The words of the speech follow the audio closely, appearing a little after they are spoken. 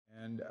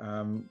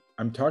And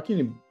I'm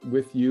talking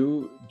with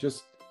you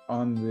just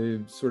on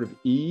the sort of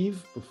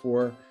eve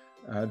before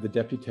the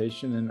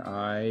deputation and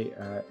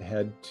I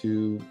head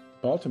to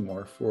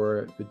Baltimore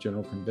for the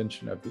General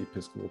Convention of the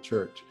Episcopal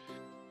Church.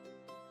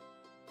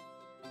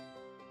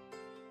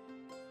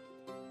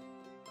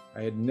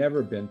 I had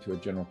never been to a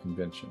General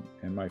Convention,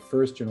 and my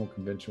first General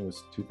Convention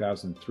was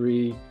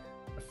 2003,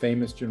 a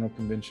famous General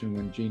Convention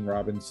when Gene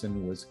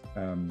Robinson was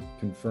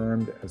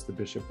confirmed as the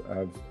Bishop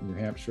of New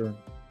Hampshire.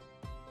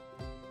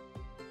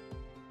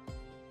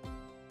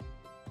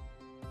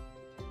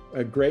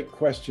 A great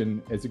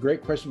question. It's a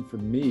great question for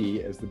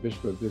me as the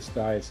bishop of this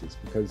diocese,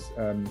 because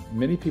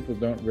many people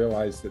don't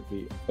realize that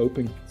the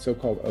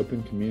so-called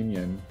open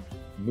communion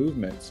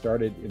movement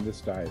started in this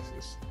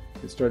diocese.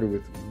 It started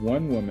with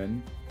one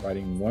woman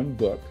writing one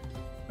book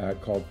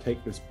called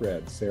Take This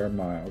Bread, Sarah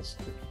Miles.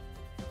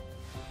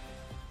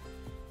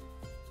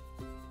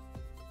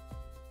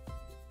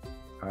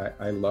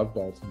 I love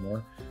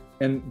Baltimore,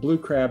 and blue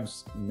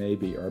crabs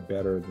maybe are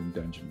better than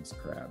Dungeness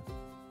crab.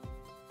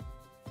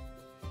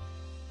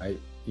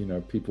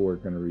 People are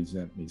going to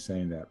resent me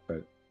saying that,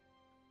 but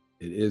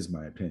it is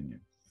my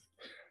opinion.